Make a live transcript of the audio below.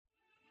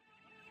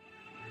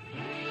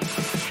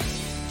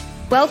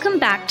Welcome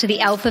back to the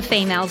Alpha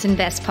Females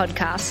Invest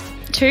podcast.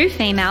 Two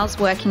females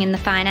working in the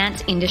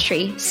finance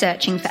industry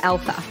searching for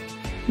alpha.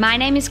 My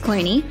name is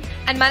Clooney.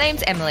 And my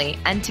name's Emily,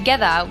 and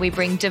together we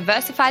bring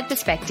diversified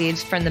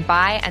perspectives from the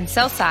buy and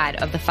sell side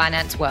of the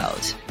finance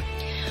world.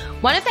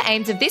 One of the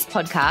aims of this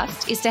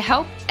podcast is to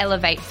help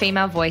elevate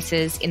female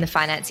voices in the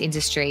finance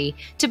industry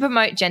to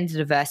promote gender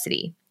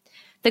diversity.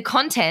 The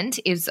content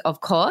is, of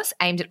course,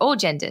 aimed at all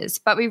genders,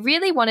 but we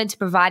really wanted to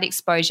provide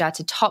exposure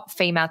to top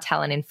female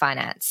talent in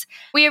finance.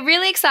 We are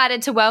really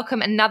excited to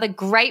welcome another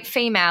great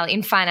female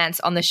in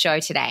finance on the show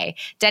today,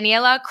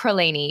 Daniela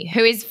Crolini,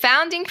 who is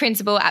founding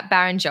principal at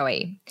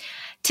Barrenjoey.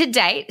 To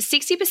date,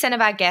 60%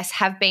 of our guests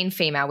have been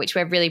female, which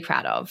we're really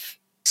proud of.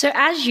 So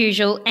as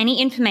usual,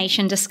 any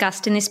information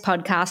discussed in this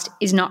podcast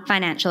is not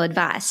financial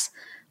advice.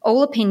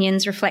 All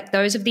opinions reflect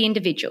those of the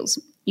individuals.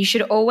 You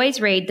should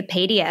always read the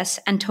PDS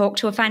and talk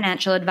to a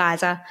financial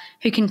advisor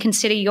who can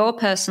consider your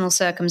personal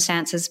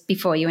circumstances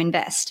before you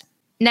invest.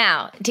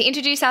 Now, to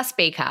introduce our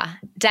speaker,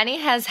 Dani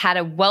has had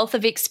a wealth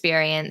of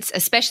experience,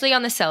 especially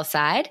on the sell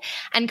side,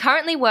 and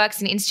currently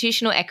works in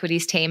institutional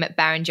equities team at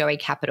Barrenjoey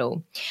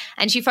Capital.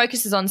 And she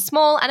focuses on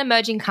small and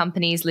emerging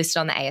companies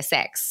listed on the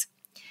ASX.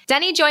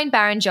 Dani joined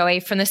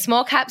Barrenjoey from the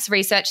small caps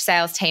research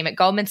sales team at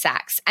Goldman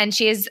Sachs, and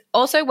she has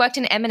also worked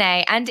in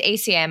M&A and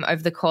ECM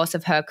over the course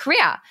of her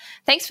career.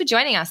 Thanks for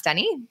joining us,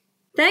 Dani.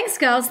 Thanks,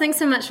 girls. Thanks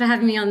so much for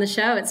having me on the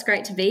show. It's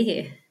great to be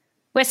here.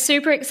 We're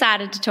super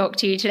excited to talk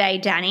to you today,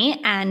 Dani.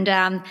 And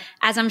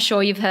as I'm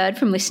sure you've heard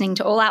from listening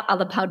to all our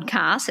other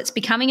podcasts, it's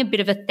becoming a bit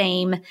of a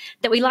theme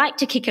that we like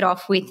to kick it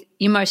off with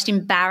your most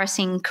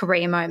embarrassing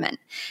career moment.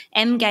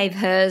 Em gave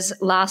hers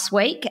last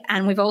week,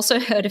 and we've also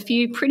heard a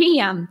few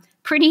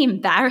pretty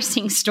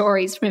embarrassing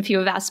stories from a few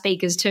of our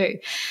speakers too.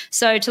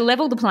 So to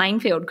level the playing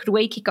field, could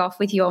we kick off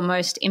with your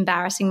most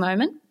embarrassing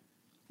moment?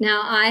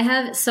 Now, I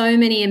have so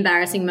many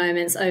embarrassing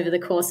moments over the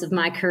course of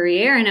my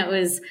career, and it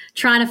was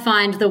trying to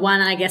find the one,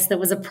 I guess, that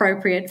was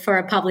appropriate for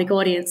a public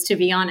audience, to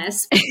be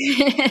honest.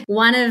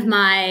 One of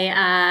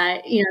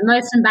my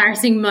most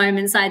embarrassing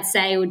moments, I'd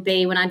say, would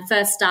be when I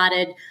first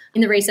started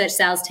in the research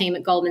sales team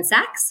at Goldman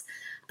Sachs.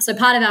 So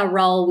part of our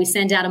role, we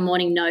send out a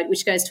morning note,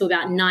 which goes to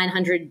about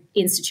 900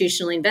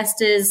 institutional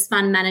investors,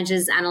 fund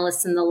managers,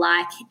 analysts, and the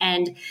like.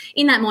 And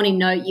in that morning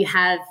note, you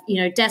have,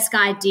 desk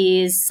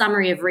ideas,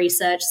 summary of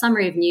research,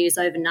 summary of news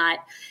overnight.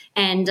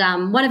 And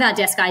one of our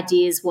desk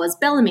ideas was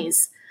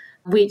Bellamy's,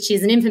 which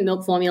is an infant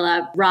milk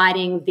formula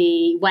riding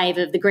the wave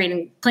of the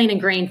clean and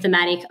green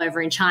thematic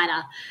over in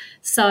China.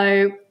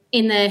 So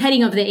in the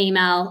heading of the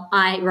email,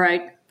 I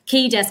wrote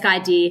key desk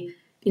idea.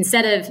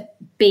 Instead of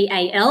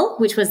BAL,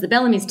 which was the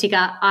Bellamy's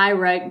ticker, I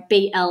wrote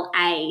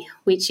BLA,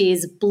 which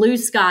is Blue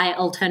Sky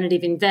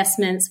Alternative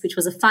Investments, which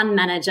was a fund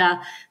manager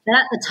that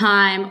at the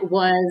time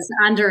was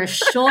under a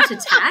short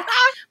attack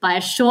by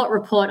a short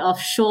report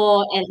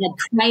offshore and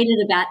had traded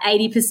about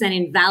 80%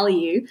 in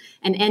value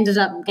and ended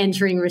up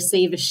entering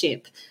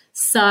receivership.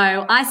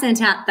 So I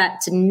sent out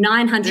that to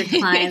 900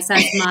 clients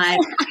as my,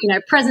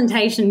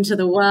 presentation to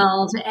the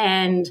world.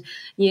 And,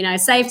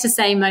 safe to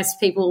say most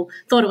people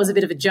thought it was a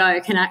bit of a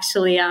joke and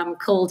actually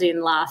called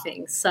in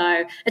laughing.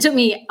 So it took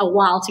me a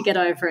while to get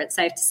over it,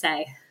 safe to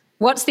say.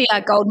 What's the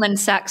Goldman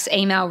Sachs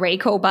email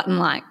recall button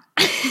like?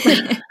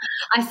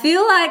 I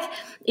feel like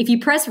if you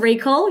press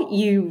recall,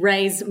 you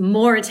raise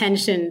more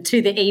attention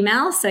to the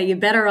email. So you're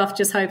better off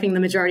just hoping the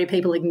majority of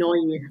people ignore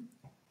you.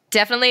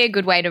 Definitely a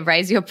good way to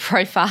raise your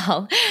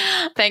profile.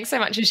 Thanks so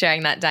much for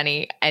sharing that,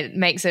 Dani. It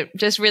makes it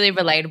just really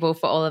relatable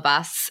for all of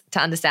us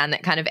to understand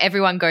that kind of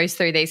everyone goes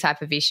through these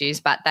type of issues,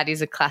 but that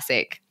is a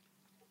classic.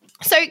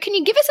 So can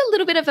you give us a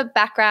little bit of a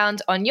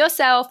background on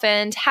yourself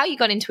and how you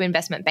got into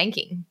investment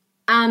banking?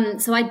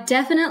 So I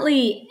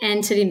definitely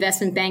entered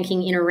investment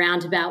banking in a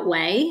roundabout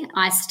way.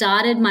 I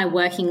started my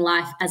working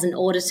life as an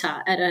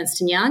auditor at Ernst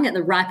 & Young at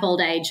the ripe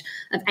old age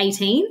of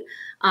 18.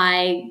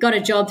 I got a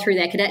job through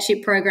their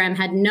cadetship program,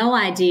 had no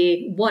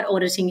idea what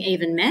auditing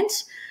even meant,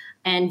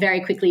 and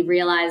very quickly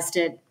realised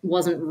it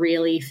wasn't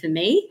really for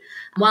me.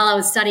 While I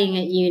was studying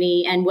at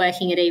uni and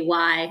working at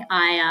EY,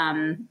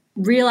 I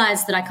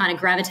realised that I kind of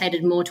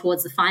gravitated more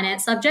towards the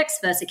finance subjects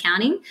versus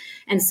accounting.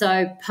 And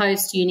so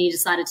post-uni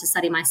decided to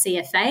study my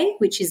CFA,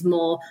 which is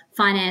more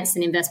finance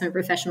and investment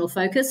professional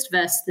focused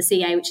versus the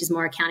CA, which is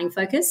more accounting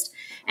focused.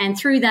 And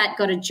through that,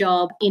 got a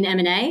job in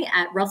M&A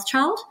at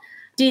Rothschild.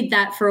 Did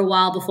that for a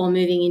while before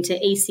moving into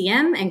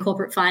ECM and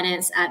corporate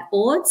finance at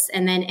Ords,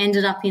 and then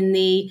ended up in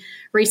the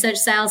research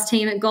sales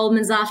team at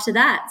Goldman's after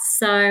that.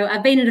 So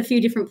I've been at a few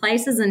different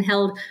places and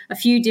held a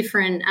few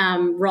different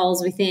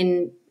roles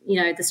within,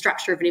 the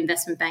structure of an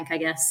investment bank, I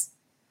guess.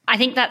 I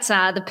think that's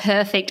the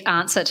perfect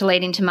answer to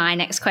lead into my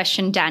next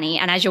question, Dani.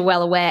 And as you're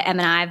well aware, Em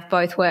and I have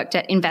both worked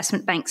at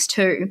investment banks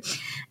too.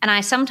 And I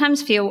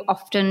sometimes feel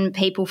often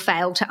people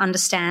fail to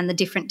understand the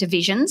different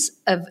divisions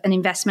of an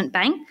investment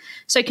bank.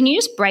 So can you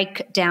just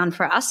break down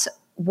for us,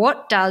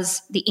 what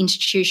does the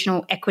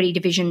institutional equity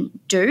division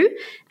do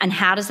and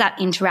how does that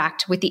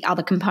interact with the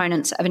other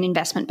components of an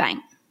investment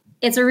bank?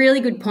 It's a really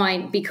good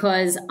point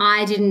because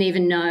I didn't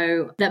even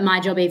know that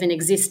my job even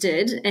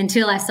existed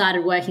until I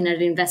started working at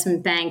an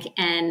investment bank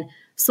and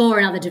saw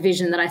another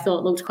division that I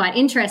thought looked quite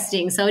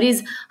interesting. So it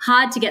is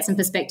hard to get some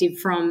perspective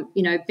from,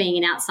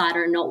 being an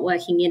outsider and not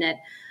working in it.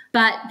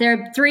 But there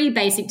are three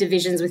basic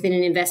divisions within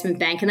an investment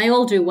bank, and they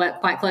all do work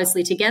quite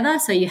closely together.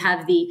 So you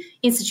have the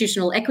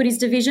institutional equities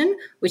division,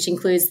 which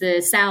includes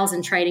the sales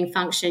and trading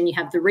function. You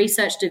have the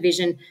research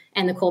division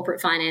and the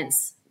corporate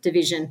finance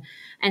division.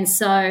 And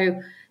so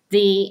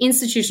the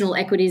institutional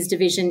equities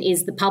division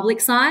is the public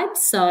side.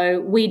 So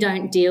we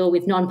don't deal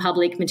with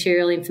non-public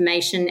material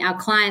information. Our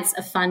clients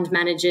are fund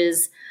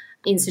managers,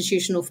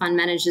 institutional fund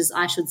managers,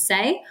 I should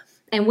say.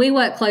 And we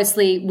work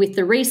closely with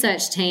the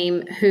research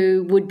team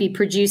who would be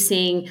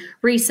producing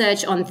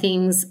research on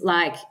things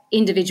like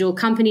individual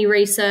company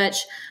research,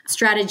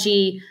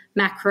 strategy,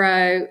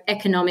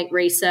 macroeconomic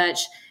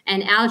research.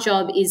 And our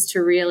job is to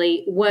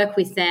really work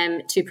with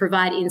them to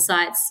provide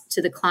insights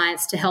to the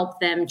clients to help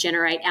them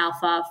generate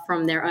alpha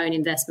from their own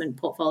investment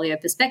portfolio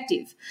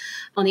perspective.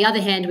 On the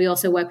other hand, we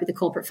also work with the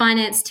corporate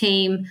finance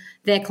team.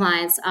 Their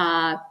clients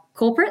are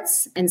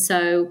corporates. And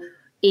so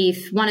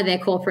if one of their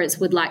corporates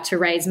would like to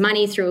raise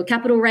money through a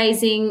capital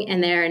raising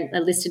and they're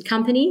a listed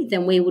company,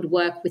 then we would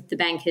work with the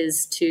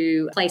bankers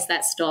to place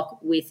that stock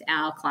with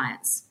our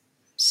clients.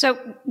 So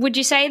would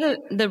you say that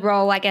the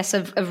role, I guess,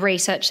 of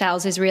research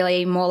sales is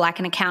really more like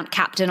an account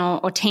captain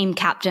or team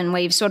captain,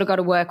 where you've sort of got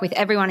to work with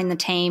everyone in the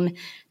team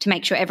to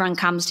make sure everyone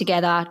comes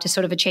together to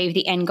sort of achieve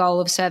the end goal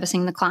of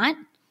servicing the client?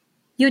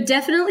 You're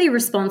definitely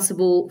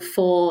responsible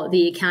for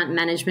the account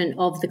management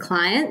of the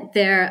client.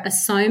 There are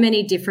so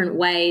many different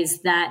ways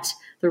that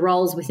the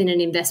roles within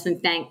an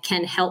investment bank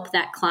can help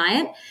that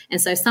client. And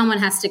so someone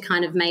has to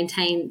kind of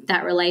maintain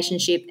that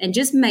relationship and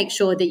just make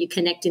sure that you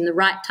connect in the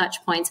right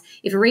touch points.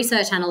 If a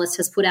research analyst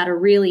has put out a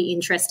really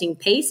interesting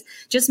piece,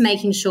 just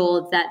making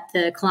sure that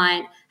the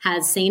client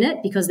has seen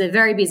it, because they're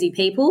very busy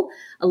people.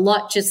 A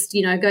lot just,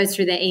 goes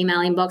through their email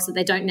inbox that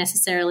they don't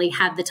necessarily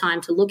have the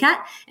time to look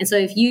at. And so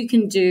if you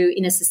can do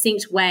in a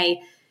succinct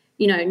way,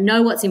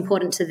 know what's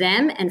important to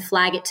them and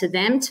flag it to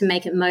them to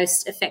make it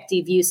most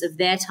effective use of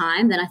their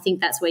time, then I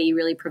think that's where you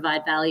really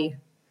provide value.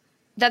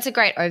 That's a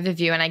great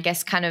overview, and I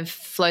guess kind of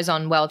flows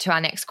on well to our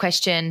next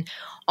question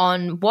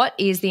on what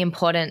is the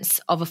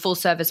importance of a full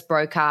service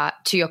broker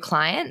to your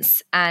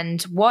clients,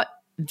 and what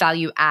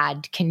value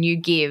add can you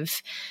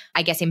give,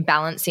 I guess, in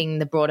balancing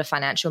the broader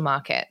financial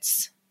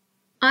markets?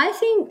 I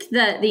think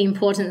that the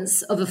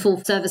importance of a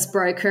full service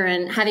broker,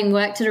 and having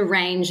worked at a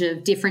range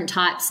of different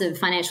types of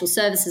financial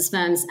services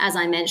firms, as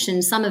I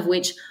mentioned, some of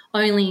which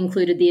only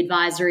included the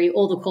advisory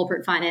or the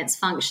corporate finance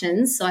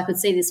functions, so I could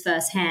see this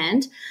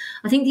firsthand.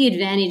 I think the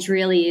advantage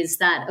really is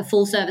that a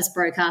full service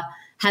broker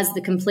has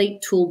the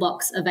complete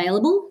toolbox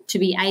available to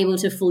be able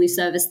to fully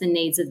service the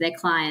needs of their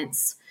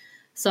clients.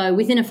 So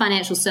within a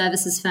financial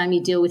services firm,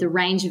 you deal with a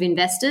range of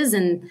investors,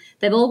 and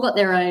they've all got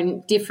their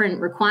own different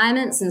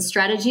requirements and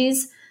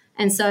strategies.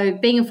 And so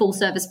being a full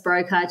service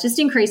broker just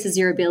increases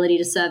your ability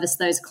to service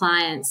those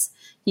clients.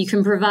 You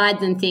can provide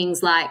them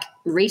things like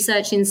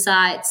research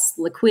insights,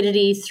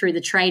 liquidity through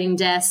the trading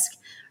desk,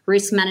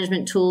 risk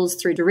management tools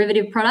through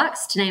derivative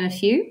products, to name a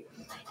few.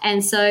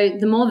 And so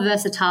the more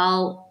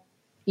versatile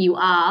you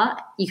are,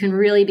 you can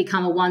really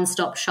become a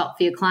one-stop shop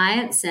for your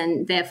clients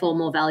and therefore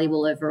more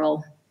valuable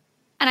overall.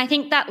 And I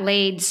think that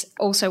leads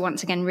also,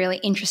 once again, really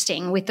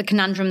interesting with the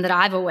conundrum that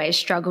I've always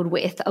struggled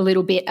with a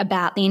little bit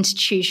about the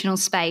institutional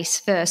space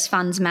versus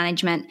funds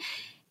management,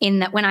 in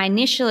that when I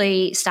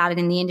initially started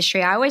in the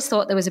industry, I always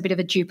thought there was a bit of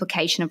a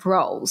duplication of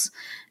roles.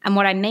 And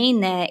what I mean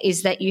there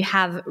is that you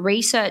have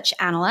research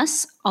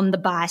analysts on the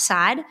buy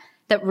side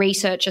that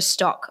research a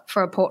stock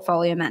for a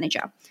portfolio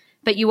manager.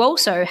 But you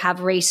also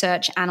have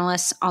research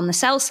analysts on the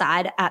sell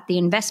side at the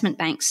investment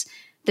banks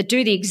that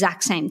do the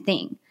exact same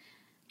thing.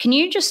 Can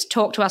you just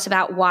talk to us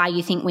about why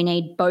you think we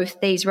need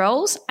both these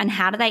roles and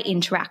how do they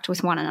interact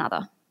with one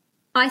another?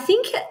 I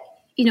think,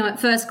 at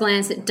first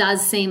glance, it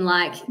does seem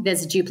like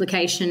there's a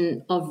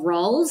duplication of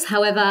roles.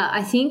 However,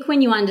 I think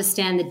when you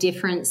understand the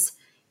difference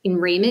in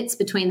remits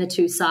between the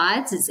two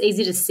sides, it's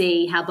easy to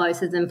see how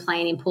both of them play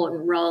an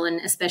important role,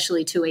 and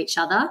especially to each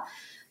other.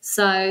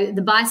 So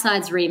the buy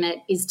side's remit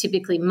is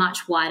typically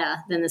much wider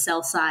than the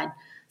sell side.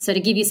 So to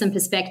give you some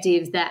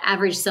perspective, the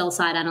average sell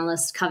side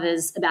analyst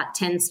covers about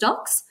 10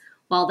 stocks,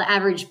 while the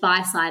average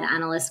buy-side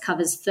analyst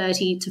covers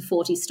 30 to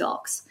 40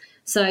 stocks.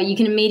 So you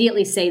can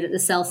immediately see that the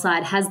sell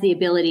side has the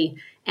ability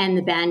and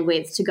the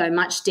bandwidth to go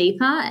much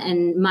deeper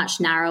and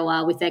much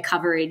narrower with their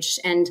coverage,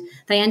 and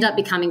they end up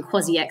becoming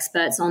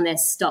quasi-experts on their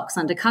stocks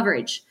under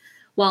coverage.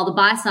 While the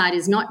buy side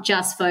is not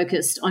just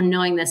focused on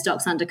knowing their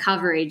stocks under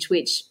coverage,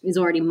 which is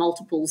already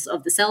multiples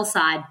of the sell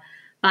side,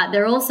 but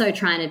they're also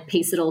trying to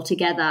piece it all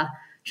together,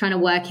 trying to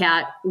work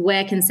out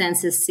where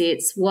consensus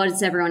sits, what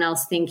is everyone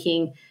else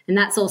thinking. And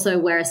that's also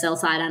where a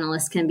sell-side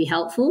analyst can be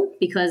helpful,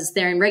 because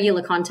they're in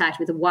regular contact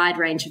with a wide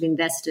range of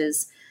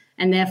investors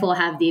and therefore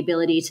have the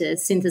ability to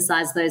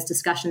synthesize those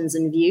discussions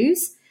and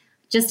views,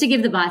 just to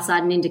give the buy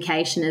side an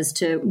indication as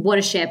to what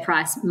a share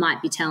price might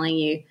be telling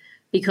you.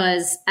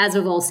 because as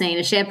we've all seen,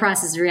 a share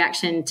price's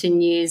reaction to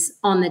news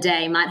on the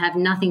day might have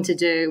nothing to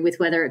do with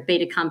whether it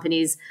beat a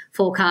company's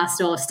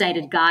forecast or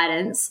stated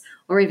guidance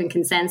or even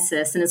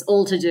consensus, and it's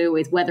all to do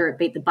with whether it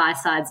beat the buy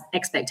side's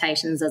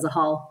expectations as a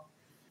whole.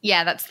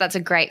 Yeah, that's a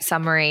great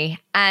summary.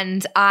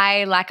 And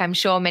I'm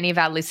sure many of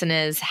our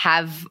listeners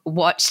have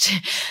watched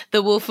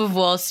The Wolf of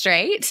Wall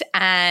Street,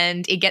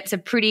 and it gives a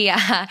pretty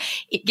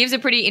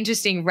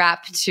interesting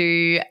rap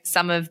to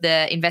some of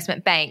the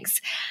investment banks.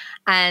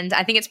 And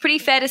I think it's pretty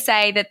fair to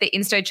say that the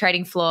insto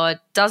trading floor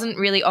doesn't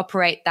really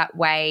operate that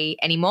way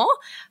anymore,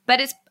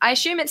 but I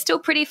assume it's still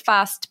pretty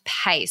fast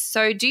paced.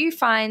 So do you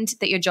find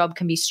that your job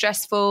can be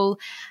stressful,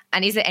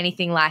 and is it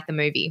anything like the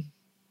movie?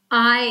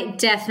 I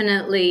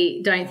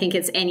definitely don't think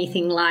it's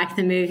anything like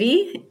the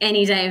movie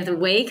any day of the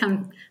week.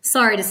 I'm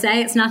sorry to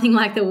say it's nothing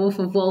like The Wolf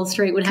of Wall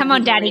Street would have. Come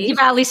on, Daddy, give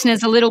our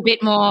listeners a little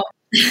bit more.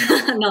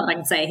 Not that I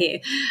can say here.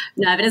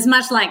 No, but as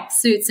much like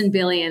Suits and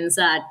Billions,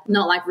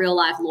 not like real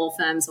life law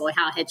firms or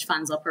how hedge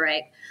funds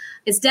operate.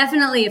 It's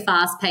definitely a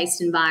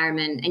fast-paced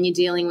environment, and you're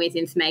dealing with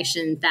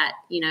information that,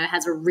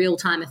 has a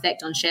real-time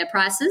effect on share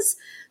prices.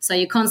 So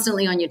you're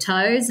constantly on your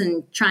toes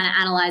and trying to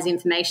analyze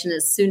information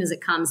as soon as it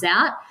comes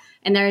out.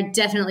 And there are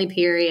definitely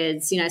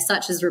periods,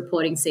 such as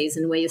reporting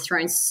season, where you're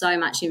thrown so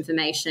much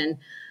information.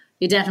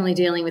 You're definitely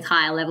dealing with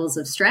higher levels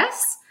of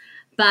stress.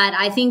 But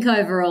I think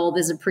overall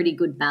there's a pretty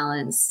good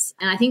balance.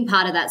 And I think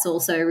part of that's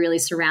also really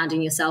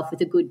surrounding yourself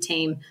with a good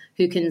team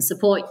who can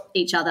support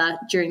each other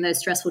during those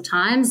stressful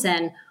times,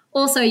 and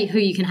also who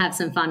you can have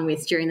some fun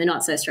with during the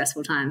not so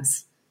stressful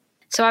times.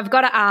 So I've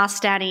got to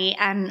ask, Danny,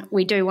 and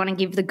we do want to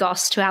give the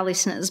goss to our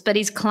listeners, but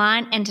is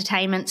client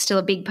entertainment still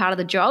a big part of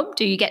the job?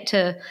 Do you get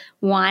to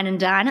wine and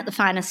dine at the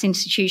finest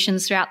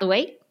institutions throughout the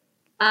week?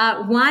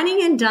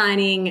 Wining and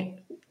dining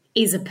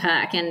is a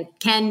perk and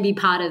can be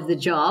part of the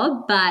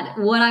job. But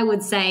what I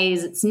would say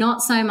is it's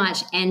not so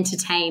much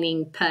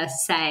entertaining per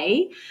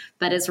se,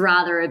 but it's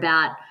rather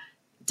about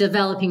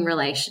developing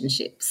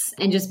relationships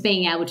and just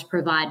being able to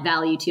provide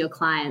value to your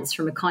clients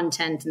from a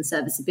content and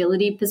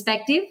serviceability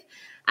perspective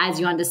as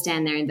you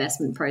understand their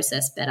investment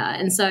process better.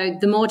 And so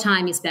the more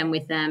time you spend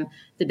with them,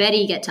 the better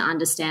you get to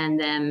understand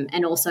them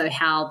and also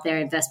how their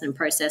investment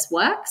process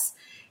works.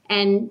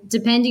 And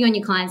depending on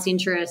your client's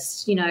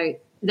interest,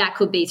 that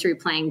could be through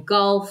playing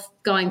golf,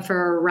 going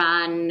for a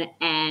run,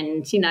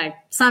 and,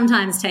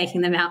 sometimes taking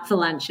them out for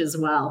lunch as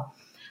well.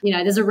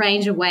 There's a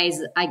range of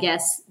ways, I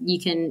guess, you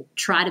can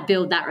try to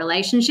build that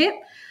relationship.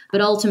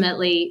 But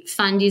ultimately,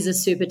 fundies are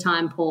super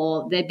time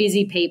poor. They're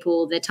busy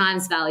people. Their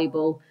time's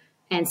valuable.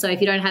 And so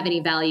if you don't have any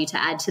value to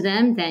add to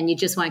them, then you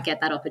just won't get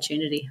that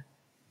opportunity.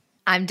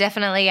 I'm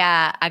definitely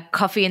a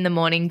coffee in the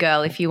morning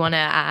girl if you want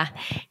to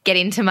get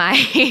into my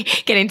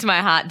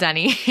heart,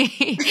 Danny.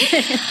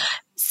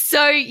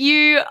 So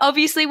you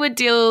obviously would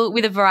deal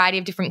with a variety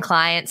of different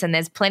clients, and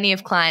there's plenty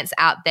of clients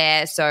out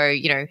there. So,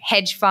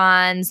 hedge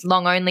funds,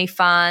 long-only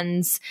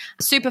funds,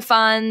 super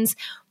funds.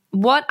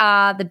 What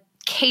are the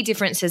key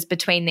differences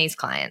between these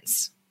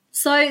clients?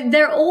 So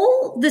they're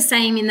all the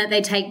same in that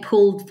they take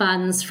pooled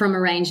funds from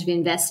a range of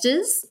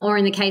investors, or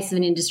in the case of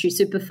an industry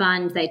super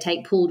fund, they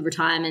take pooled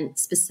retirement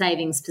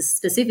savings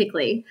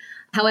specifically.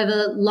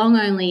 However,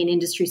 long-only and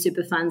industry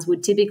super funds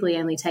would typically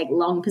only take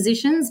long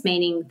positions,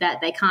 meaning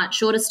that they can't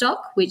short a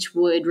stock, which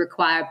would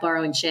require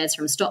borrowing shares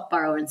from a stock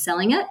borrower and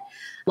selling it,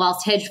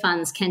 whilst hedge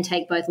funds can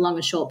take both long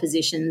and short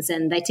positions,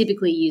 and they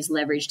typically use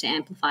leverage to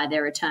amplify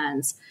their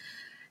returns.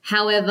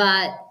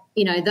 However,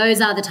 those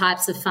are the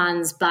types of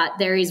funds, but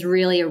there is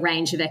really a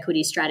range of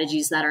equity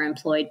strategies that are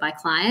employed by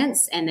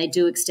clients, and they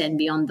do extend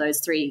beyond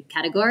those three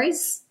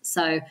categories.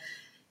 So,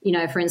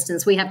 for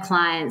instance, we have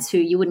clients who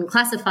you wouldn't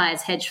classify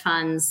as hedge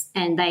funds,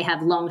 and they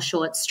have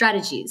long-short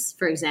strategies,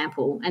 for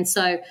example. And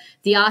so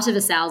the art of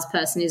a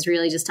salesperson is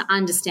really just to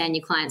understand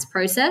your client's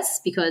process,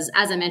 because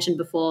as I mentioned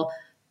before,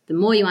 the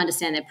more you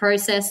understand their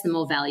process, the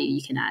more value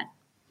you can add.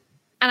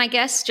 And I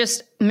guess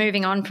just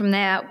moving on from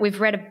there,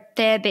 we've read a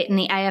fair bit in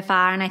the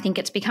AFR, and I think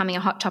it's becoming a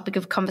hot topic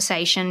of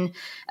conversation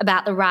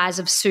about the rise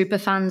of super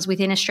funds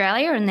within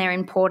Australia and their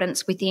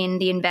importance within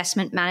the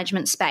investment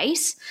management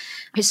space.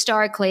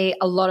 Historically,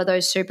 a lot of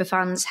those super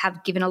funds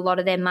have given a lot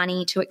of their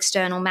money to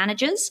external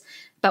managers,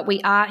 but we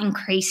are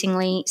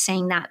increasingly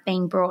seeing that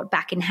being brought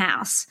back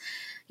in-house.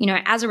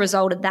 As a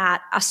result of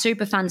that, are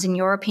super funds, in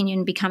your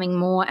opinion, becoming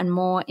more and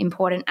more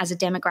important as a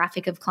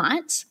demographic of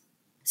clients?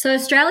 So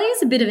Australia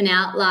is a bit of an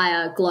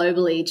outlier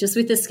globally, just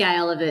with the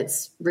scale of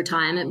its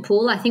retirement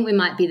pool. I think we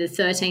might be the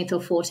 13th or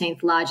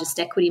 14th largest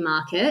equity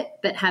market,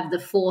 but have the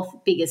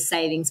 4th biggest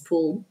savings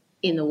pool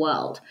in the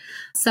world.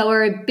 So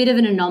we're a bit of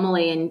an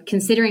anomaly, and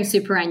considering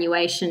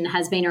superannuation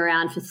has been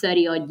around for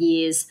 30 odd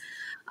years,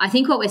 I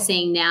think what we're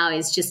seeing now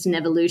is just an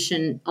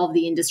evolution of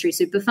the industry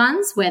super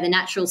funds, where the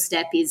natural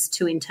step is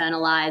to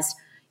internalise,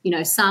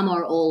 some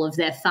or all of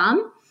their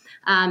FUM.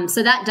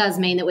 So that does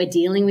mean that we're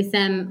dealing with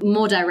them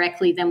more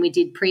directly than we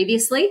did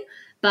previously.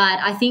 But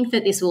I think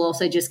that this will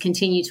also just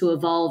continue to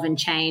evolve and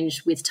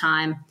change with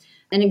time.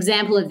 An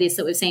example of this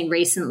that we've seen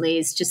recently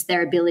is just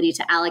their ability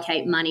to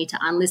allocate money to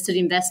unlisted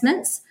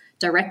investments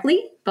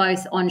directly,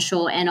 both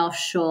onshore and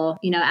offshore,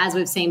 as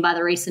we've seen by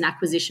the recent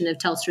acquisition of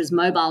Telstra's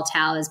mobile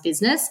towers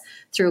business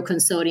through a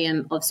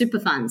consortium of super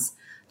funds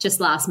just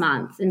last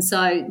month. And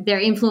so their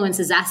influence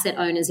as asset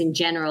owners in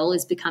general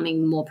is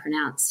becoming more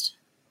pronounced.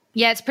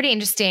 Yeah, it's pretty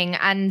interesting.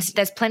 And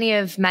there's plenty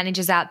of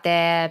managers out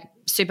there,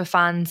 super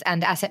funds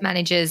and asset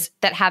managers,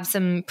 that have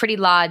some pretty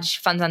large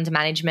funds under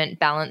management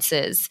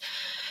balances.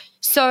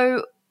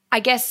 So I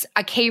guess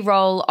a key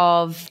role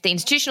of the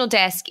institutional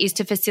desk is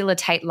to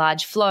facilitate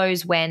large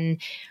flows when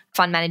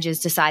fund managers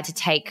decide to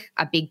take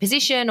a big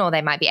position or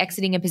they might be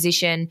exiting a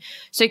position.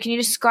 So can you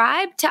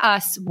describe to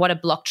us what a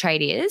block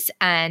trade is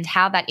and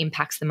how that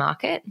impacts the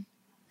market?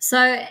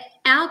 So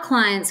our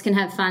clients can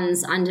have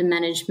funds under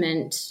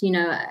management,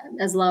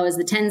 as low as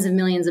the tens of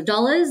millions of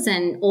dollars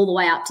and all the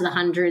way up to the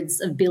hundreds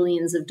of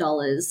billions of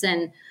dollars.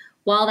 And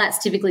while that's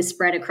typically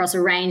spread across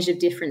a range of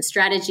different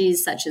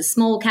strategies, such as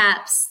small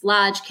caps,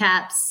 large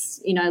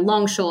caps,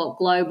 long, short,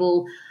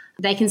 global,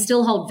 they can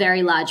still hold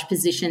very large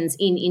positions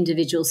in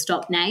individual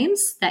stock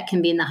names that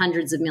can be in the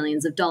hundreds of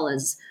millions of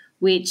dollars,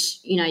 which,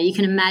 you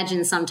can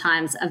imagine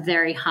sometimes are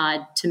very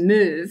hard to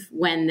move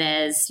when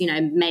there's, been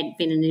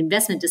an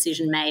investment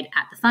decision made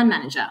at the fund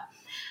manager.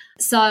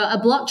 So a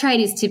block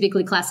trade is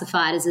typically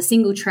classified as a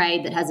single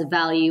trade that has a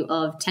value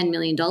of $10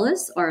 million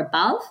or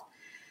above.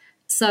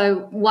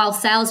 So while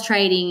sales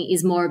trading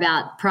is more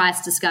about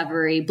price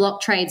discovery,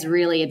 block trade's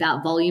really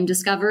about volume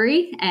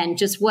discovery and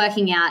just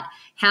working out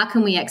how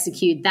can we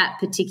execute that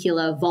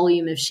particular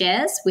volume of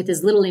shares with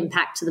as little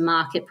impact to the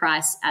market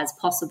price as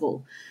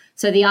possible.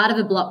 So the art of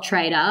a block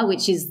trader,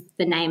 which is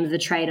the name of a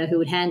trader who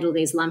would handle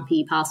these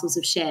lumpy parcels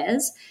of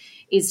shares,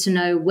 is to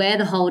know where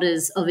the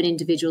holders of an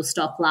individual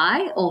stock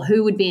lie or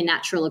who would be a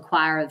natural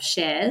acquirer of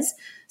shares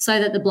so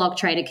that the block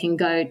trader can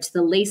go to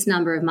the least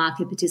number of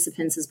market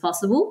participants as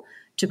possible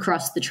to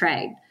cross the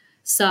trade.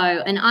 So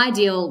an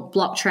ideal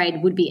block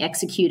trade would be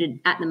executed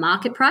at the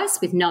market price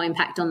with no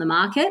impact on the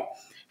market.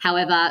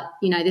 However,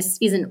 this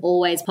isn't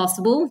always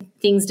possible.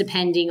 Things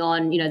depending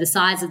on, the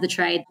size of the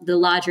trade, the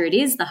larger it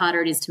is, the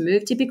harder it is to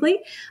move typically,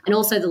 and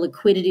also the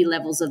liquidity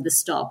levels of the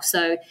stock.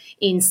 So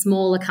in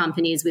smaller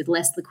companies with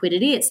less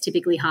liquidity, it's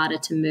typically harder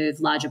to move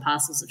larger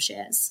parcels of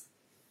shares.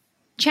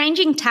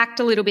 Changing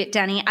tact a little bit,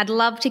 Danny, I'd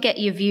love to get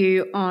your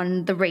view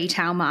on the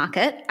retail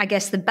market. I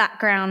guess the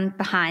background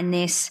behind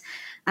this,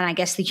 and I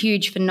guess the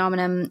huge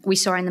phenomenon we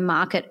saw in the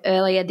market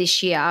earlier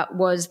this year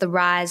was the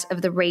rise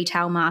of the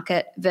retail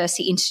market versus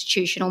the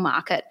institutional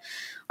market,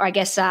 or I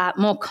guess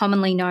more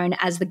commonly known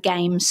as the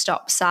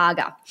GameStop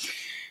saga.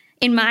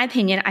 In my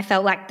opinion, I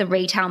felt like the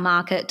retail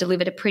market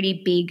delivered a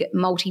pretty big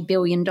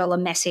multi-billion-dollar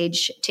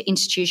message to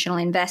institutional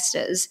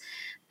investors.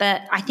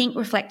 But I think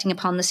reflecting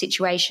upon the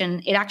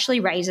situation, it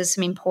actually raises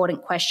some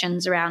important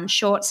questions around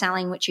short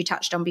selling, which you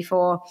touched on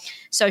before,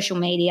 social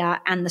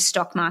media, and the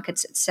stock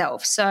markets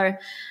itself. So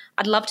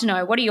I'd love to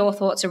know, what are your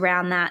thoughts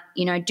around that?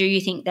 Do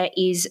you think there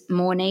is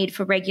more need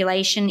for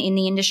regulation in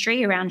the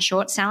industry around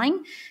short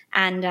selling?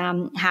 And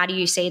how do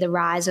you see the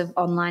rise of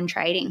online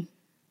trading?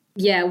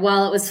 Yeah,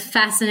 well, it was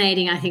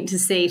fascinating, I think, to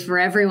see for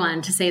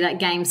everyone to see that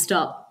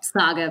GameStop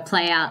saga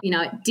play out.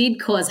 It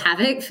did cause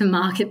havoc for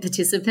market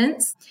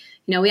participants.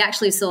 We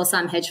actually saw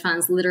some hedge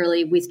funds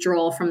literally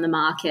withdraw from the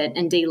market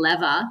and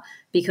de-lever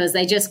because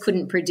they just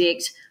couldn't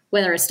predict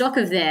whether a stock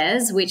of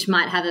theirs, which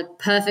might have a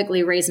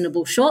perfectly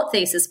reasonable short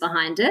thesis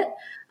behind it,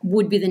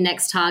 would be the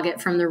next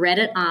target from the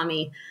Reddit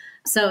army.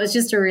 So it was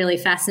just a really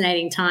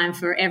fascinating time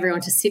for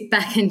everyone to sit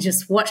back and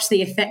just watch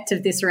the effect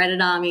of this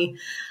Reddit army.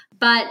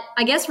 But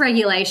I guess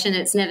regulation,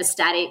 it's never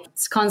static.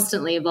 It's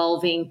constantly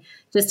evolving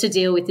just to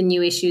deal with the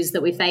new issues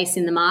that we face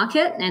in the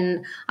market.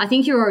 And I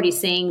think you're already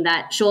seeing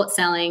that short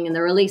selling and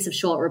the release of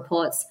short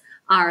reports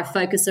are a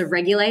focus of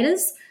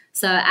regulators.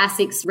 So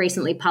ASIC's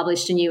recently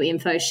published a new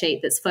info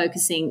sheet that's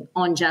focusing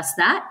on just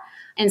that.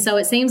 And so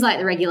it seems like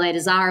the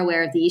regulators are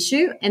aware of the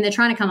issue and they're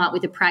trying to come up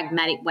with a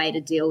pragmatic way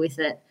to deal with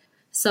it.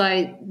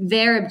 So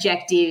their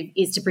objective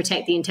is to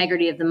protect the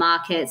integrity of the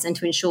markets and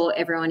to ensure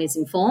everyone is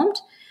informed.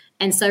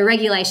 And so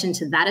regulation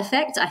to that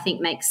effect, I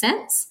think, makes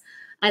sense.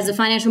 As the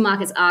financial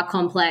markets are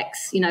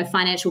complex,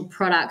 financial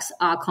products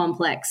are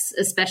complex,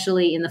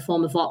 especially in the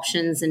form of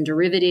options and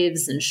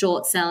derivatives and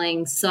short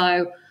selling.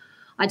 So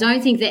I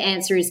don't think the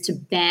answer is to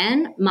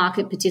ban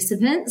market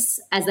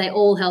participants, as they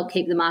all help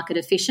keep the market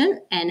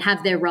efficient and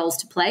have their roles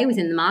to play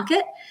within the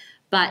market.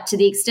 But to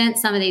the extent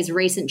some of these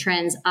recent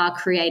trends are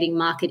creating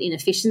market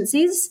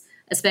inefficiencies,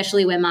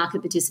 especially where market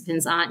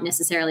participants aren't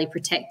necessarily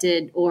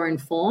protected or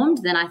informed,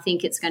 then I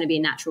think it's going to be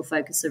a natural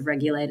focus of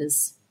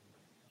regulators.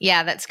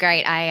 Yeah, that's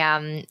great.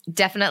 I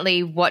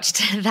definitely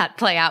watched that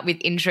play out with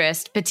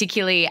interest,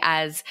 particularly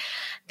as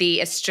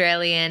the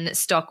Australian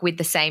stock with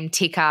the same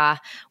ticker,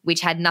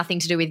 which had nothing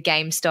to do with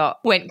GameStop,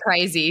 went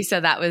crazy. So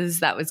that was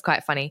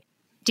quite funny.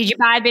 Did you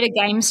buy a bit of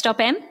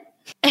GameStop, Em?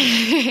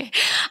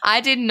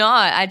 I did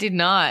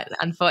not,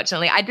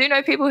 unfortunately. I do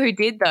know people who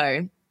did,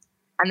 though,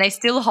 and they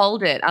still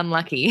hold it.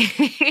 Unlucky.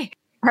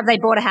 Have they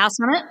bought a house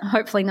on it?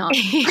 Hopefully not.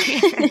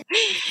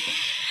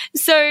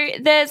 So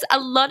there's a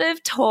lot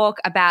of talk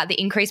about the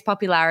increased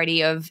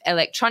popularity of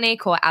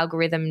electronic or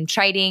algorithm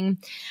trading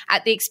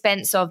at the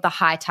expense of the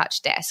high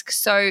touch desk.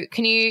 So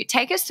can you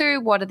take us through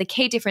what are the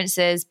key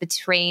differences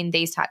between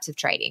these types of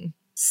trading?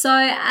 So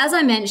as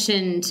I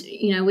mentioned,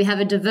 we have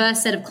a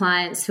diverse set of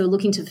clients who are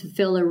looking to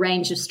fulfill a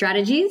range of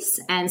strategies.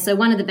 And so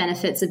one of the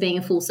benefits of being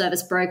a full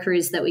service broker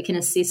is that we can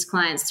assist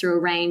clients through a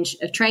range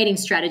of trading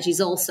strategies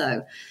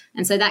also.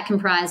 And so that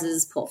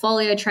comprises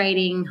portfolio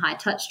trading, high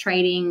touch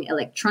trading,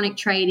 electronic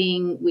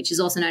trading, which is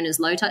also known as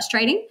low touch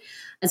trading,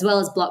 as well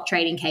as block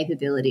trading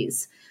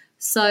capabilities.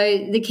 So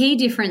the key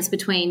difference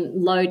between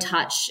low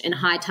touch and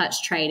high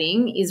touch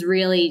trading is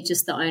really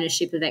just the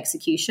ownership of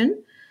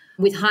execution.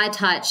 With high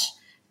touch,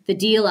 the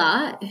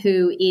dealer,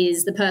 who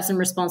is the person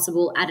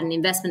responsible at an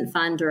investment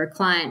fund or a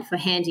client for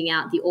handing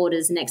out the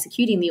orders and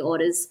executing the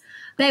orders,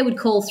 they would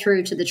call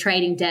through to the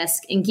trading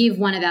desk and give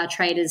one of our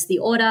traders the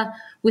order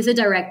with a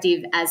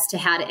directive as to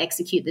how to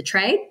execute the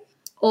trade,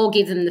 or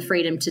give them the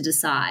freedom to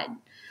decide.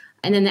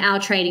 And then our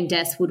trading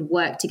desk would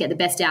work to get the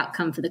best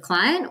outcome for the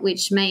client,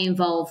 which may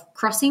involve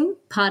crossing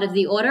part of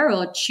the order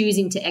or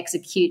choosing to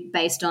execute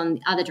based on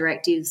other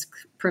directives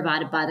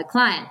provided by the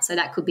client. So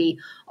that could be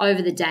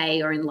over the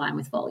day or in line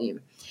with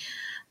volume.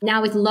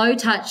 Now, with low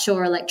touch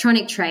or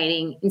electronic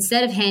trading,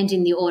 instead of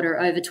handing the order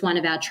over to one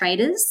of our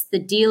traders, the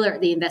dealer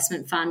at the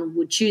investment fund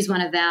would choose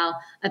one of our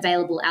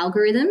available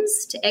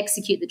algorithms to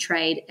execute the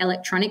trade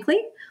electronically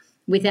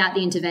without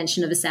the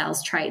intervention of a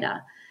sales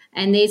trader.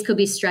 And these could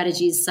be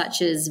strategies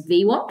such as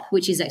VWAP,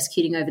 which is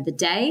executing over the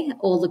day,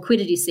 or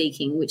liquidity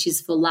seeking, which is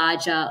for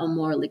larger or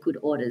more liquid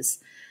orders.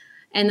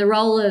 And the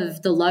role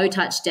of the low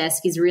touch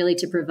desk is really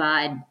to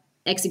provide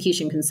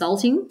execution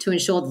consulting to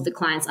ensure that the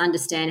clients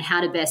understand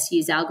how to best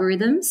use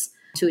algorithms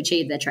to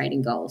achieve their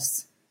trading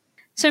goals.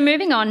 So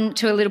moving on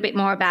to a little bit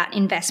more about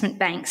investment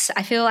banks,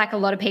 I feel like a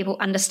lot of people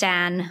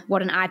understand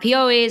what an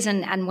IPO is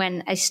and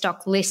when a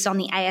stock lists on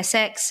the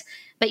ASX,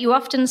 but you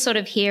often sort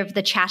of hear of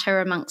the chatter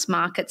amongst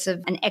markets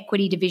of an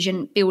equity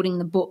division building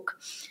the book.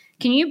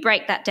 Can you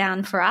break that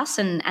down for us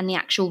and the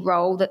actual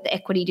role that the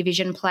equity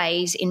division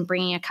plays in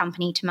bringing a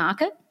company to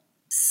market?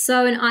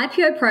 So an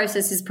IPO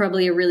process is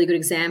probably a really good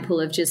example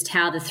of just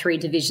how the three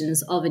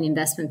divisions of an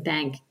investment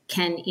bank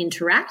can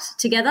interact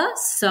together.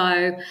 So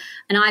an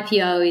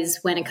IPO is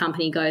when a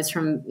company goes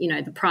from,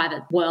 the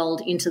private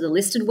world into the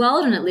listed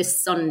world, and it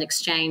lists on an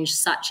exchange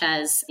such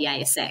as the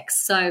ASX.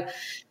 So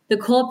the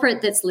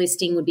corporate that's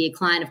listing would be a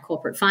client of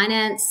corporate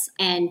finance,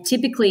 and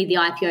typically the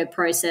IPO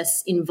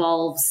process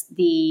involves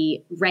the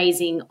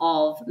raising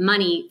of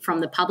money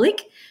from the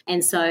public.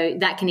 And so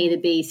that can either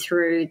be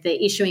through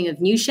the issuing of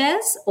new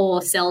shares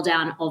or sell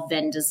down of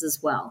vendors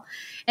as well.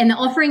 And the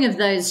offering of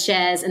those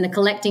shares and the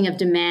collecting of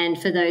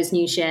demand for those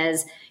new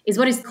shares is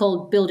what is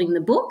called building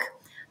the book.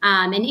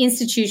 And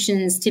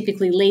institutions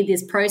typically lead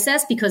this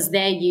process because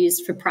they're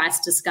used for price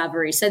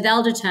discovery. So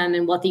they'll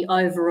determine what the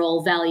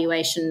overall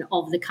valuation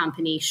of the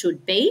company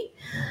should be,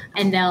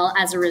 and they'll,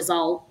 as a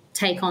result,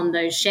 take on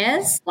those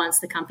shares once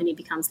the company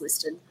becomes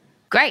listed.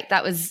 Great.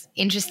 That was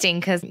interesting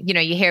because,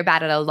 you hear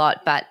about it a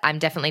lot, but I'm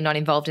definitely not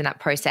involved in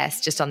that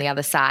process, just on the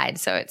other side.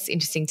 So it's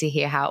interesting to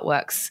hear how it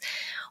works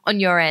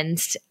on your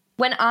end.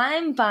 When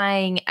I'm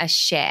buying a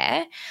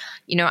share,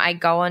 I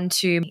go on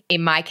to,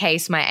 in my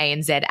case, my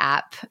ANZ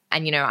app,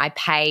 and, I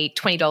pay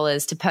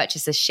 $20 to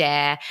purchase a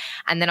share,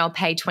 and then I'll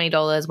pay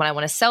 $20 when I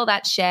want to sell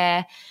that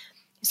share.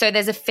 So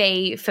there's a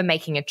fee for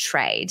making a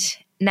trade.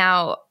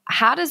 Now,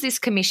 how does this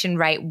commission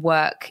rate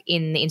work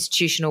in the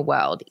institutional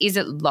world? Is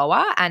it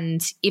lower?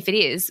 And if it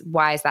is,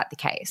 why is that the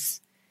case?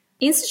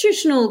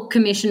 Institutional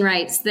commission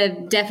rates,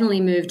 they've definitely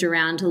moved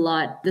around a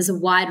lot. There's a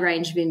wide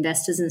range of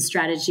investors and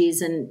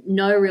strategies and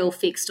no real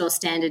fixed or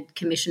standard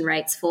commission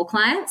rates for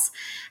clients.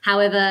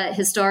 However,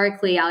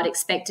 historically, I would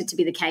expect it to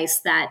be the case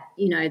that,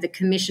 the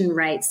commission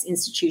rates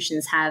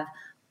institutions have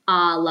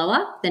are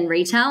lower than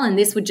retail, and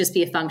this would just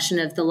be a function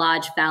of the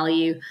large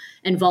value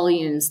and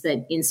volumes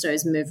that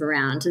instos move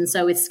around. And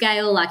so with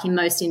scale, like in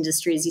most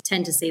industries, you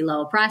tend to see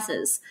lower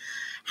prices.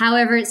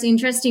 However, it's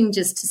interesting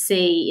just to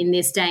see in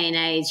this day and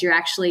age, you're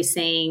actually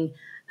seeing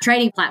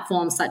trading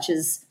platforms such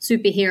as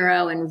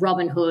Superhero and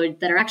Robinhood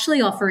that are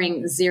actually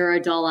offering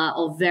 $0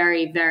 or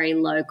very, very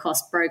low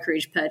cost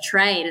brokerage per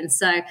trade. And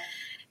so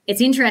it's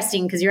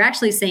interesting because you're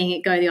actually seeing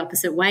it go the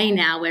opposite way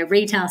now, where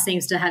retail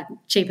seems to have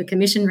cheaper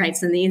commission rates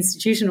than the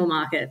institutional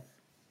market.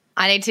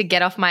 I need to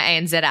get off my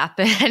ANZ app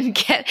and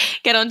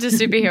get onto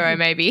Superhero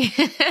maybe.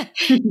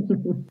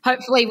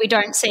 Hopefully we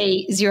don't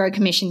see zero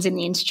commissions in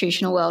the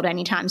institutional world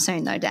anytime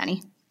soon though,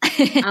 Danny.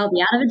 I'll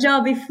be out of a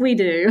job if we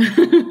do.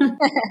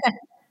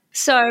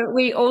 So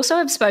we also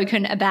have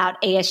spoken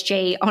about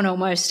ESG on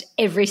almost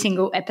every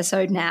single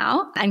episode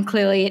now, and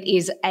clearly it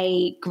is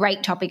a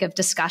great topic of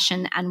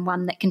discussion and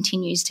one that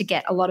continues to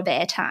get a lot of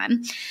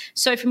airtime.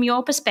 So from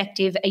your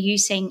perspective, are you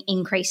seeing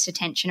increased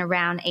attention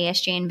around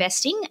ESG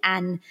investing,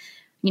 and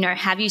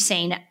have you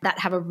seen that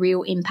have a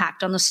real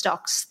impact on the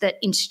stocks that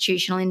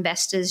institutional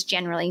investors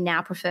generally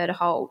now prefer to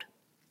hold?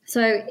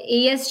 So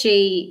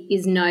ESG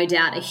is no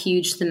doubt a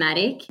huge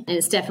thematic, and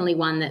it's definitely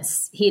one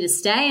that's here to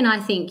stay. And I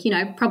think,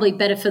 probably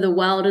better for the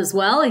world as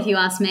well, if you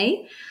ask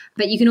me.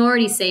 But you can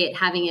already see it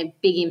having a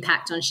big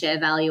impact on share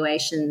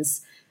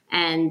valuations.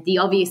 And the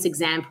obvious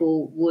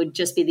example would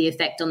just be the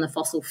effect on the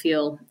fossil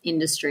fuel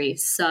industry.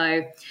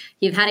 So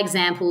you've had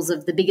examples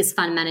of the biggest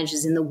fund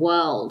managers in the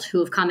world who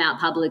have come out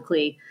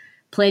publicly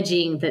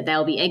pledging that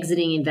they'll be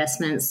exiting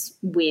investments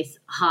with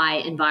high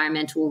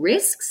environmental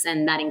risks,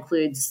 and that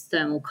includes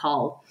thermal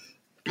coal.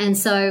 And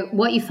so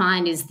what you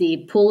find is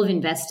the pool of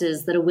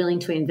investors that are willing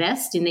to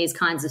invest in these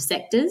kinds of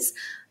sectors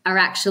are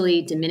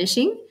actually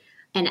diminishing.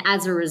 And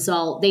as a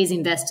result, these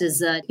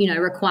investors are,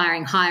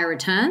 requiring higher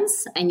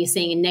returns, and you're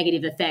seeing a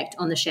negative effect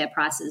on the share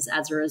prices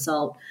as a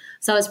result.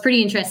 So it's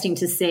pretty interesting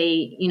to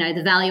see,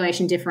 the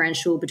valuation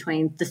differential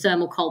between the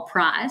thermal coal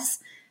price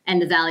and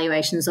the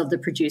valuations of the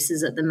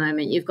producers at the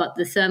moment. You've got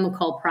the thermal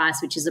coal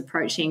price, which is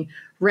approaching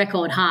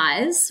record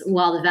highs,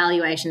 while the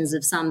valuations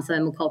of some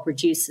thermal coal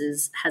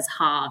producers has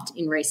halved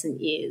in recent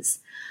years.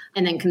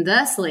 And then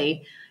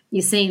conversely,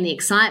 you're seeing the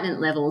excitement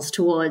levels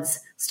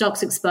towards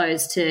stocks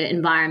exposed to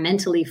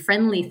environmentally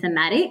friendly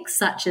thematics,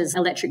 such as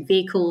electric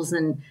vehicles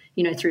and,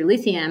 through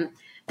lithium,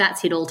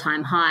 that's hit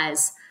all-time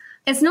highs.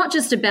 It's not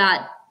just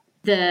about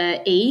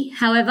the E,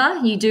 however.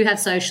 You do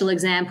have social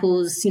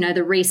examples,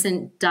 the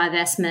recent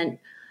divestment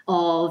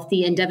of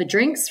the Endeavour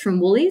drinks from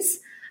Woolies.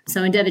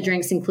 So Endeavour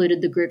drinks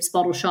included the group's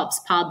bottle shops,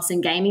 pubs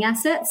and gaming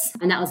assets,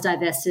 and that was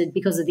divested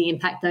because of the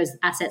impact those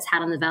assets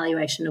had on the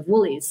valuation of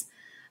Woolies.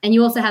 And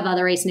you also have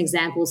other recent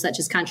examples, such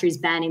as countries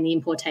banning the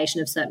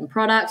importation of certain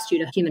products due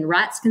to human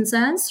rights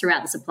concerns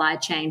throughout the supply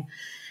chain.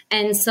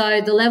 And so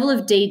the level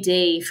of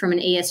DD from an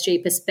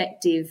ESG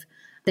perspective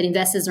that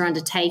investors are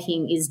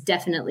undertaking is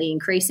definitely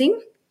increasing.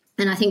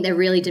 And I think they're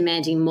really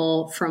demanding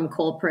more from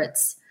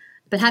corporates.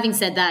 But having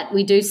said that,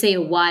 we do see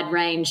a wide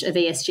range of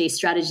ESG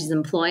strategies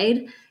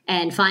employed,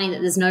 and finding that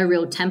there's no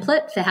real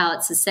template for how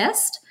it's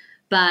assessed.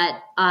 But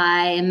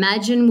I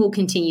imagine we'll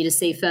continue to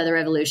see further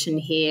evolution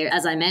here.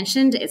 As I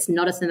mentioned, it's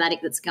not a thematic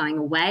that's going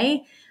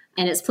away.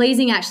 And it's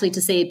pleasing actually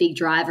to see a big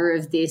driver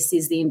of this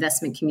is the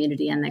investment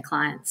community and their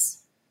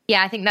clients.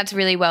 Yeah, I think that's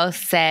really well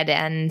said,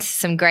 and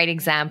some great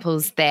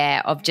examples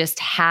there of just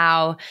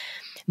how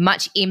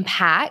much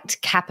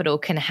impact capital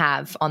can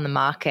have on the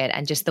market,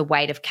 and just the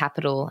weight of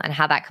capital and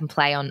how that can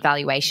play on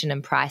valuation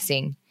and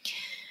pricing.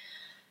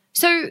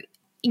 So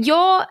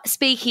you're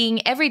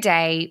speaking every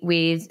day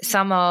with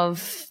some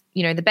of,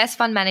 the best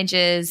fund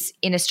managers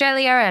in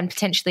Australia and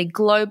potentially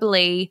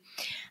globally,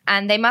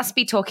 and they must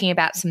be talking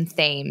about some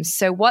themes.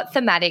 So what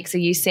thematics are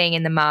you seeing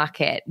in the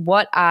market?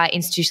 What are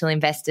institutional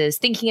investors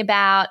thinking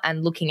about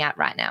and looking at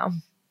right now?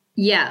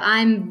 Yeah,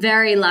 I'm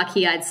very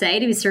lucky, I'd say,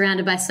 to be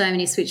surrounded by so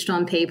many switched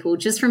on people,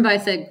 just from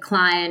both a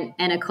client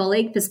and a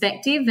colleague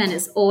perspective. And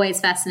it's always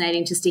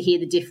fascinating just to hear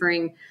the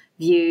differing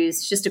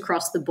views just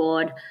across the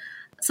board.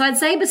 So I'd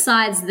say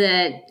besides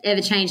the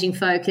ever-changing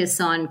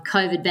focus on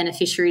COVID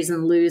beneficiaries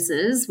and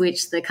losers,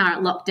 which the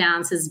current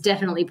lockdowns has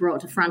definitely brought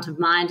to front of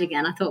mind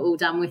again, I thought we were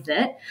done with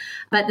it.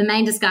 But the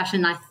main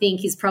discussion, I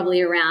think, is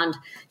probably around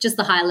just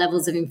the high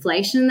levels of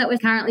inflation that we're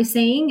currently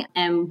seeing,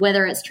 and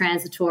whether it's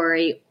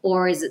transitory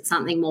or is it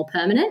something more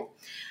permanent,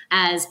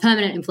 as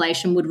permanent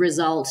inflation would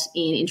result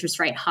in interest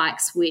rate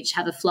hikes, which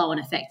have a flow-on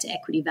effect to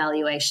equity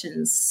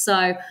valuations.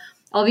 So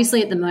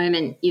obviously, at the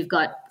moment, you've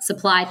got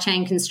supply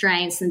chain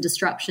constraints and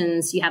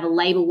disruptions. You have a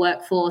labour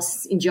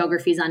workforce in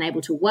geographies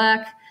unable to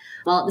work,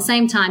 while at the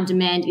same time,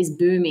 demand is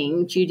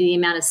booming due to the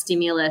amount of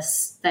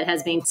stimulus that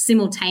has been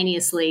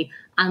simultaneously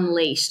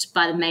unleashed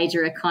by the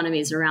major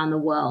economies around the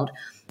world.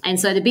 And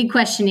so the big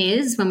question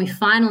is, when we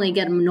finally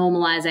get a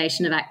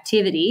normalisation of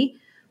activity,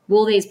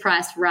 will these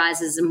price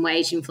rises and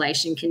wage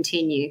inflation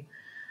continue?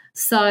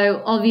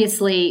 So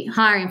obviously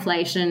higher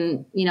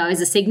inflation,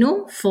 is a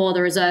signal for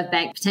the Reserve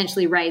Bank to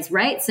potentially raise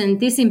rates, and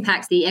this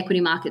impacts the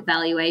equity market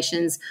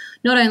valuations,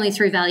 not only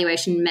through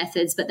valuation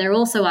methods, but there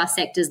also are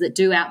sectors that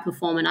do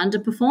outperform and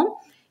underperform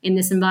in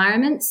this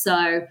environment.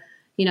 So,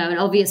 an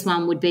obvious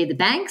one would be the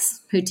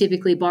banks, who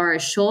typically borrow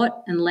short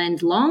and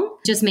lend long,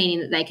 just meaning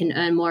that they can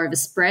earn more of a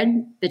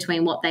spread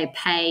between what they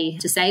pay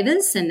to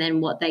savers and then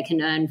what they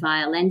can earn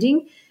via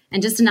lending.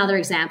 And just another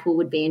example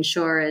would be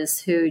insurers,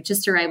 who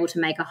just are able to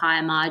make a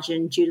higher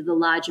margin due to the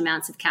large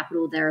amounts of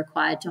capital they're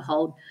required to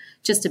hold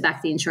just to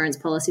back the insurance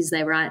policies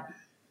they write.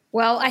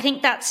 Well, I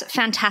think that's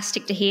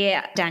fantastic to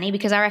hear, Danny,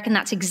 because I reckon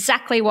that's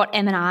exactly what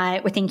Em and I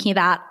were thinking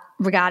about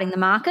regarding the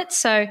market.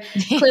 So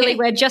clearly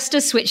we're just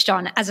as switched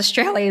on as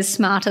Australia's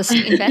smartest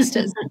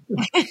investors.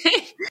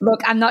 Look,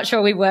 I'm not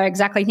sure we were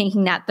exactly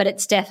thinking that, but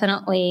it's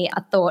definitely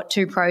a thought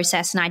to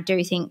process. And I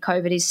do think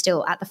COVID is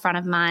still at the front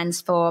of minds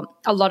for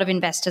a lot of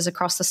investors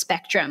across the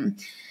spectrum.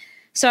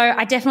 So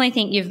I definitely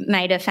think you've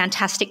made a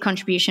fantastic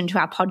contribution to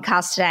our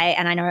podcast today.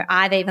 And I know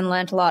I've even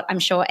learned a lot. I'm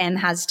sure Em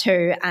has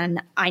too.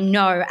 And I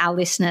know our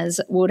listeners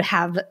would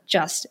have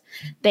just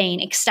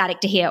been ecstatic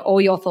to hear all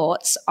your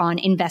thoughts on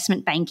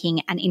investment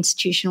banking and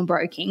institutional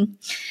broking.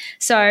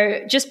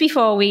 So just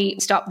before we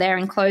stop there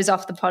and close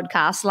off the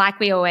podcast, like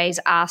we always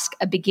ask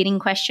a beginning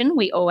question,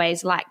 we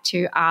always like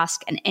to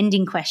ask an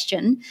ending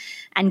question.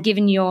 And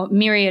given your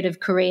myriad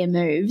of career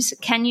moves,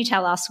 can you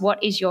tell us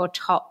what is your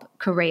top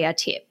career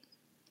tip?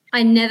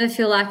 I never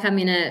feel like I'm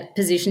in a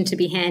position to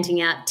be handing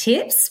out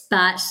tips,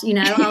 but,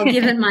 I'll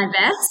give it my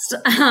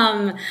best.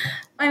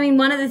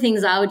 One of the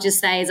things I would just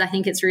say is I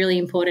think it's really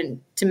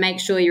important to make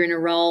sure you're in a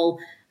role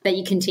that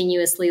you're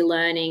continuously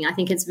learning. I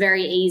think it's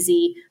very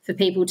easy for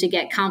people to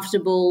get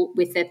comfortable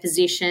with their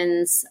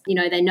positions.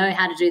 They know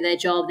how to do their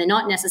job. They're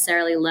not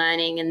necessarily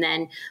learning. And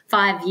then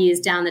 5 years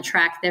down the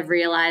track, they've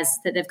realized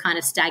that they've kind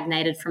of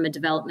stagnated from a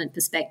development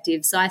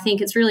perspective. So I think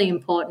it's really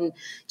important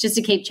just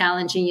to keep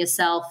challenging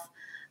yourself.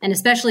 And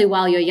especially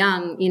while you're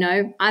young,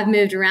 I've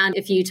moved around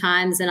a few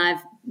times and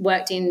I've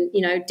worked in,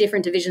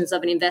 different divisions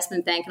of an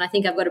investment bank. And I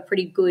think I've got a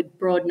pretty good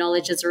broad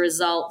knowledge as a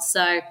result.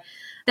 So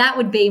that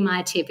would be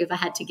my tip if I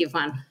had to give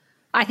one.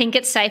 I think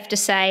it's safe to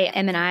say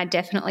Em and I are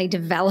definitely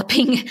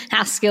developing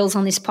our skills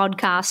on this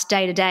podcast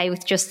day to day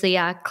with just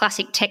the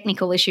classic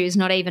technical issues,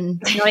 not even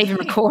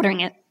recording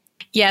it.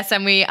 Yes,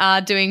 and we are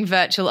doing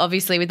virtual,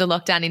 obviously, with the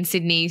lockdown in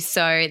Sydney,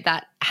 so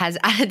that has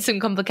added some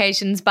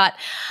complications, but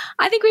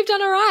I think we've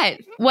done all right.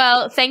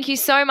 Well, thank you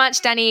so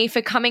much, Dani,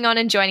 for coming on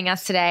and joining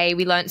us today.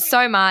 We learned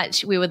so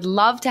much. We would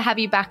love to have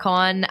you back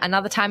on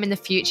another time in the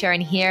future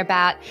and hear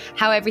about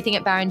how everything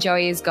at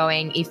Barrenjoey is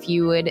going, if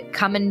you would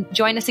come and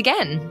join us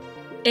again.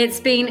 It's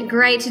been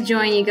great to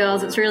join you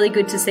girls. It's really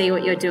good to see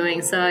what you're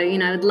doing. So,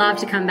 I'd love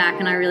to come back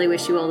and I really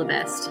wish you all the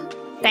best.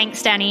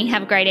 Thanks, Dani.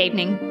 Have a great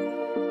evening.